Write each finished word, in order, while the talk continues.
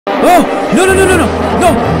Oh! No, no, no, no, no!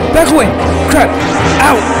 No! Back away! Crap!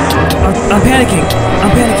 Ow! I'm panicking.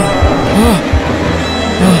 I'm panicking.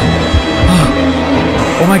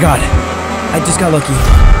 Oh my god. I just got lucky.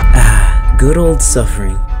 Ah, good old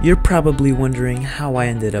suffering. You're probably wondering how I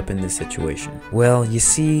ended up in this situation. Well, you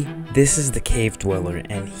see, this is the cave dweller,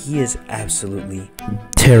 and he is absolutely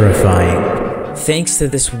terrifying. Thanks to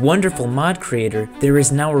this wonderful mod creator, there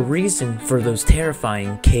is now a reason for those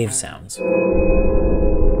terrifying cave sounds.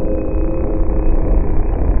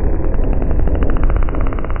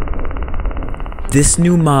 This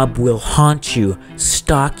new mob will haunt you,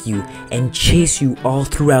 stalk you, and chase you all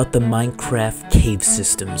throughout the Minecraft cave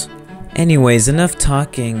systems. Anyways, enough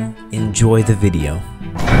talking, enjoy the video.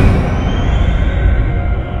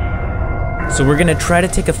 So we're gonna try to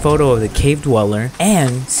take a photo of the cave dweller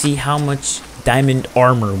and see how much diamond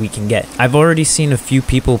armor we can get. I've already seen a few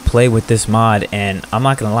people play with this mod, and I'm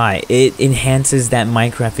not gonna lie, it enhances that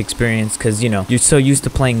Minecraft experience because, you know, you're so used to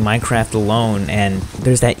playing Minecraft alone, and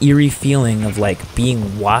there's that eerie feeling of like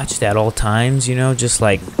being watched at all times, you know, just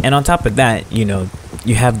like, and on top of that, you know,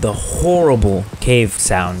 you have the horrible cave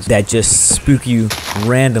sounds that just spook you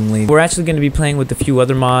randomly. We're actually going to be playing with a few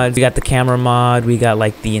other mods. We got the camera mod, we got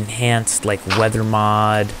like the enhanced like weather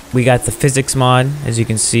mod, we got the physics mod, as you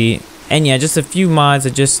can see. And yeah, just a few mods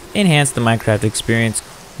that just enhance the Minecraft experience.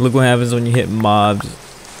 Look what happens when you hit mobs.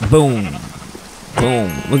 Boom.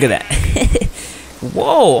 Boom. Look at that.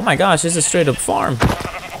 Whoa, oh my gosh, this is a straight up farm.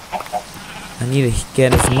 I need to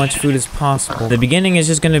get as much food as possible. The beginning is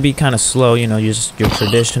just going to be kind of slow, you know, just your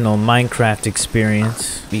traditional Minecraft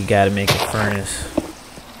experience. We got to make a furnace.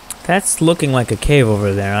 That's looking like a cave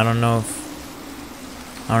over there. I don't know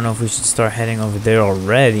if we should start heading over there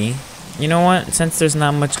already. You know what? Since there's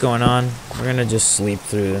not much going on, we're going to just sleep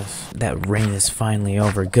through this. That rain is finally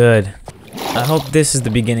over. Good. I hope this is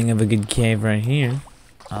the beginning of a good cave right here.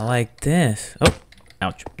 I like this. Oh,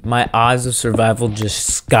 ouch. My odds of survival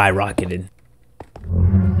just skyrocketed.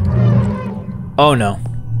 Oh no.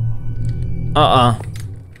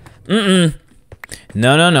 Mm-mm.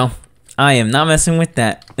 No. I am not messing with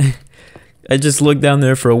that. I just looked down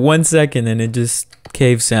there for 1 second and it just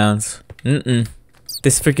cave sounds.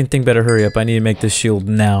 This freaking thing better hurry up. I need to make this shield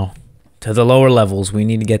now. To the lower levels, we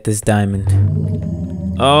need to get this diamond.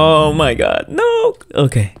 Oh my god, no.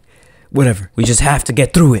 Okay, whatever. We just have to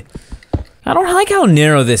get through it. I don't like how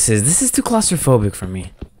narrow this is. This is too claustrophobic for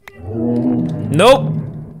me. Nope.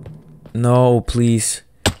 No, please.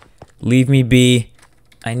 Leave me be.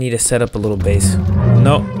 I need to set up a little base.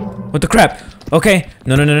 No. What the crap? Okay.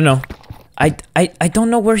 No. I don't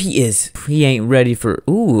know where he is. He ain't ready for...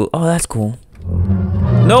 Ooh. Oh, that's cool.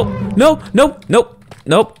 Nope.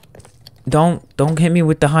 Nope. Don't hit me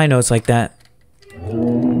with the high notes like that.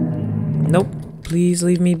 Nope. Please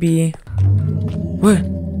leave me be.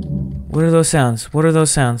 What are those sounds? What are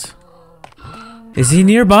those sounds? Is he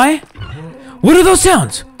nearby? What are those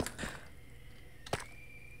sounds?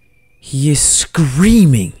 He is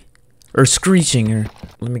screaming. Or screeching. Or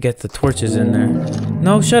let me get the torches in there.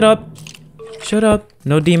 No, shut up. Shut up.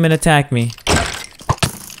 No demon attack me.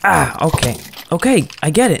 Ah, okay. Okay, I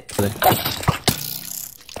get it.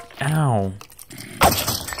 Ow.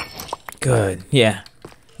 Good. Yeah.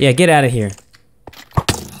 Yeah, get out of here.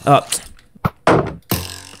 Up.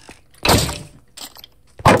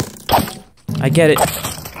 I get it.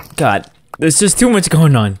 God, there's just too much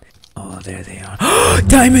going on. Oh, there they are.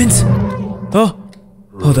 Diamonds! Oh,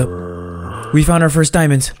 hold up. We found our first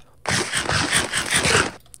diamonds.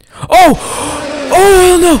 Oh!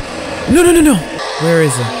 Oh, no! No. Where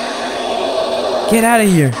is it? Get out of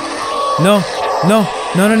here. No.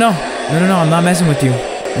 I'm not messing with you.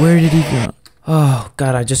 Where did he go? Oh,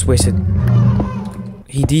 God, I just wasted.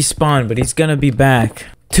 He despawned, but he's gonna be back.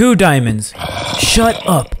 2 diamonds. Shut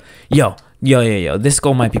up. Yo. This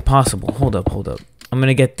goal might be possible. Hold up. I'm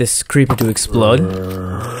gonna get this creeper to explode.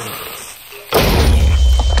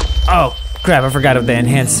 Oh, crap, I forgot of the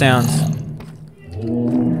enhanced sounds.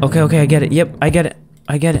 Okay, I get it. Yep, I get it.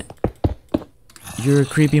 You're a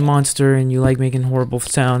creepy monster and you like making horrible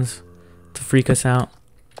sounds to freak us out.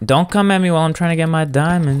 Don't come at me while I'm trying to get my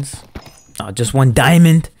diamonds. Oh, just 1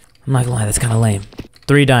 diamond? I'm not gonna lie, that's kind of lame.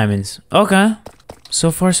 3 diamonds. Okay. So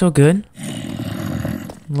far, so good.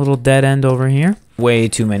 Little dead end over here. Way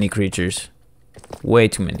too many creatures.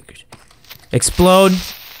 Explode.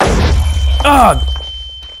 Oh!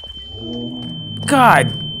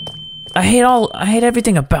 God! I hate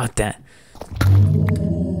everything about that.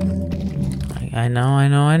 I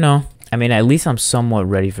know. I mean, at least I'm somewhat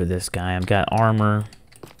ready for this guy. I've got armor.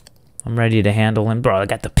 I'm ready to handle him. Bro, I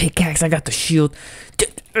got the pickaxe, I got the shield.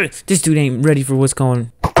 This dude ain't ready for what's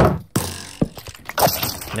going.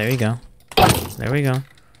 There you go. There we go.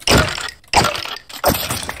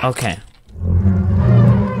 Okay.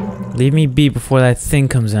 Leave me be before that thing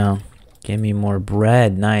comes out. Give me more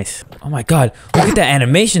bread. Nice. Oh my god. Look at that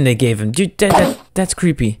animation they gave him. Dude, that's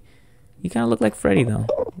creepy. You kind of look like Freddy, though.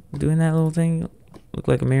 Doing that little thing. Look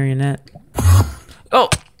like a marionette. Oh!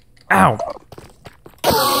 Ow!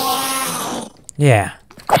 Yeah.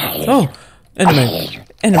 Oh! Enderman.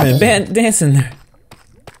 Enderman dancing there.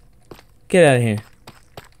 Get out of here.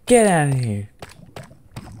 Get out of here.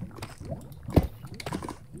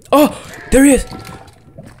 Oh! There he is!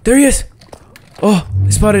 There he is! Oh! I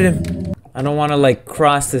spotted him. I don't want to, like,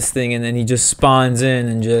 cross this thing and then he just spawns in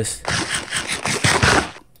and just...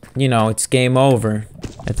 You know, it's game over.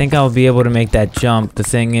 I think I'll be able to make that jump. The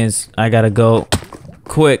thing is, I gotta go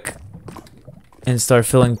quick and start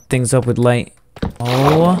filling things up with light.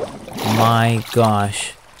 Oh my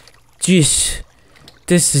gosh. Jeez.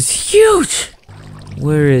 This is huge!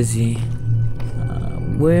 Where is he?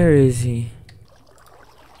 Where is he?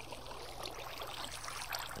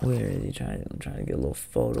 Where is he? I'm trying to get a little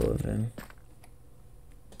photo of him.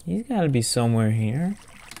 He's gotta be somewhere here.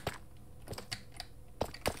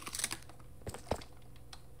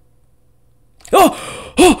 Oh!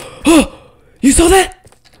 Oh! Oh! You saw that?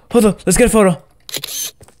 Hold on, let's get a photo.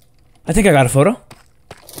 I think I got a photo.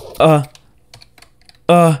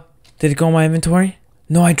 Did it go in my inventory?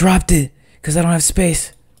 No, I dropped it, because I don't have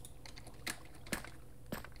space.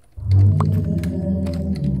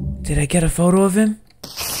 Did I get a photo of him?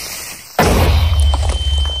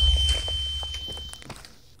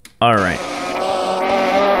 Alright.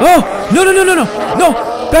 Oh! No, no, no, no, no!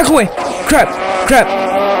 No! Back away! Crap! Crap!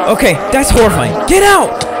 Okay, that's horrifying. Get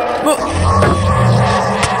out!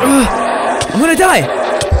 I'm gonna die!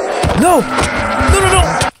 No! No, no,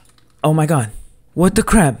 no! Oh my god. What the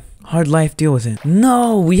crap? Hard life, deal with it.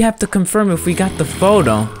 No, we have to confirm if we got the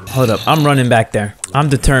photo. Hold up, I'm running back there. I'm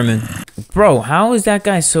determined. Bro, how is that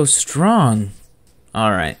guy so strong?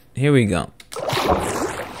 Alright, here we go.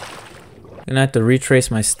 Gonna have to retrace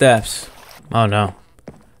my steps. Oh no.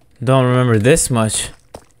 Don't remember this much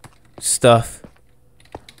stuff.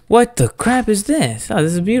 What the crap is this? Oh,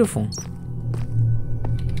 this is beautiful.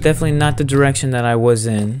 Definitely not the direction that I was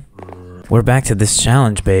in. We're back to this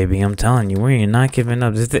challenge, baby. I'm telling you, we're not giving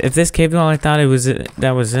up. If this cave dweller thought it was it,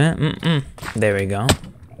 that was it. There we go.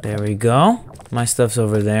 There we go. My stuff's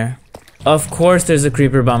over there. Of course there's a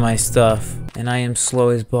creeper by my stuff. And I am slow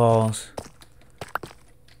as balls.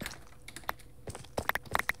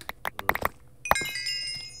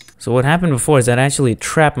 So what happened before is that I actually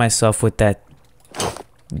trapped myself with that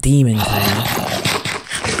demon thing.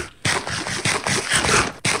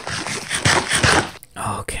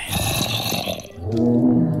 Okay.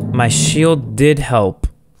 My shield did help.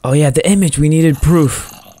 Oh yeah, the image, we needed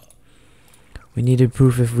proof. We needed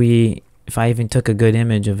proof if I even took a good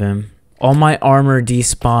image of him. All my armor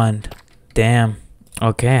despawned. Damn.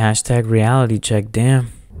 Okay, hashtag reality check,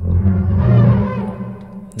 damn.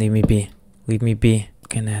 Leave me be. Leave me be.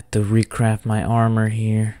 Gonna have to recraft my armor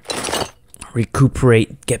here.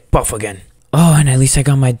 Recuperate, get buff again. Oh, and at least I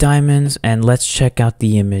got my diamonds. And let's check out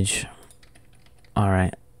the image.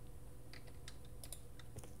 Alright.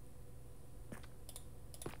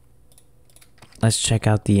 Let's check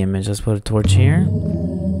out the image. Let's put a torch here.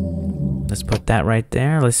 Let's put that right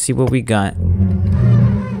there. Let's see what we got.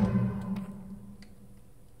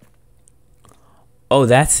 Oh,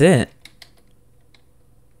 that's it.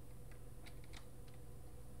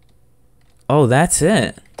 Oh, that's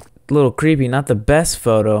it. A little creepy, not the best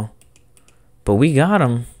photo. But we got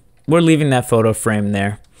him. We're leaving that photo frame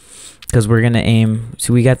there. Because we're going to aim.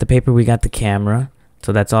 See, we got the paper, we got the camera.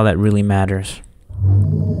 So that's all that really matters.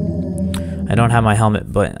 I don't have my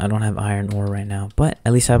helmet, but I don't have iron ore right now. But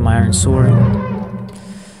at least I have my iron sword.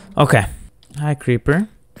 Okay. Hi, creeper.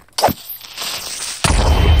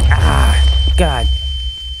 Ah, God.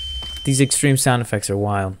 These extreme sound effects are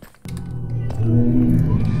wild.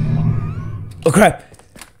 Oh, crap.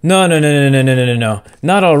 No, no, no, no, no, no, no, no, no.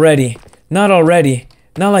 Not already. Not already.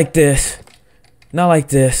 Not like this. Not like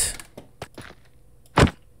this.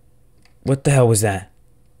 What the hell was that?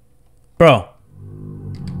 Bro.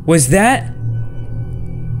 Was that?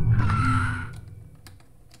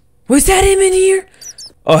 Was that him in here?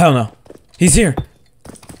 Oh, hell no. He's here.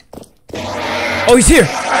 Oh, he's here.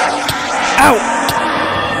 Ow.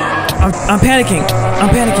 I'm panicking. I'm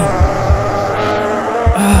panicking.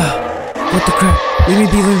 What the crap? Leave me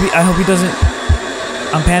be, leave me be. I hope he doesn't.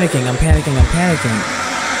 I'm panicking. I'm panicking. I'm panicking.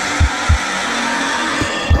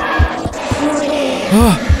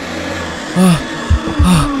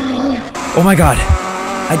 Oh my god.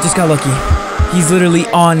 I just got lucky. He's literally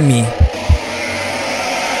on me.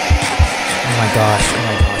 my gosh. Oh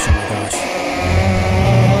my gosh. Oh my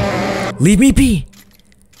gosh. Leave me be.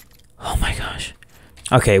 Oh my gosh.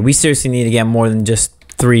 Okay, we seriously need to get more than just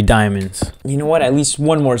 3 diamonds. You know what? At least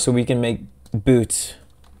 1 more so we can make boots.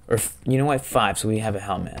 Or, you know what? 5 so we have a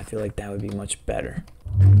helmet. I feel like that would be much better.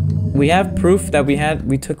 We have proof that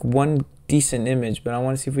we took 1 decent image, but I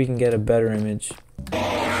want to see if we can get a better image. Bro!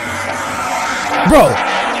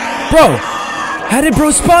 Bro! How did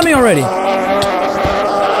bro spawn me already?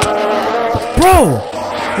 Bro!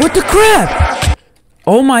 What the crap?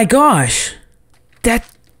 Oh my gosh! That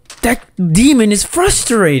demon is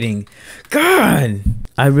frustrating. God!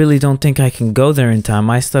 I really don't think I can go there in time.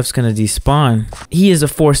 My stuff's gonna despawn. He is a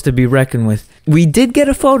force to be reckoned with. We did get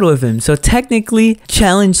a photo of him, so technically,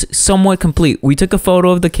 challenge somewhat complete. We took a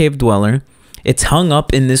photo of the cave dweller. It's hung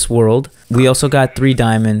up in this world. We also got 3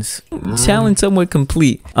 diamonds. Challenge somewhat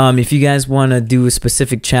complete. If you guys want to do a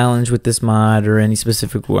specific challenge with this mod or any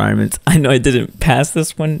specific requirements, I know I didn't pass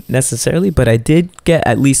this one necessarily, but I did get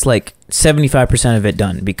at least like 75% of it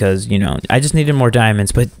done because, you know, I just needed more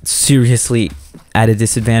diamonds, but seriously at a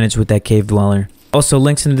disadvantage with that cave dweller. Also,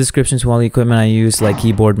 links in the description to all the equipment I use, like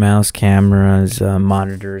keyboard, mouse, cameras,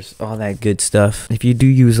 monitors, all that good stuff. If you do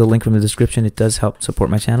use a link from the description, it does help support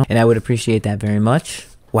my channel, and I would appreciate that very much.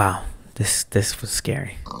 Wow, this was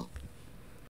scary.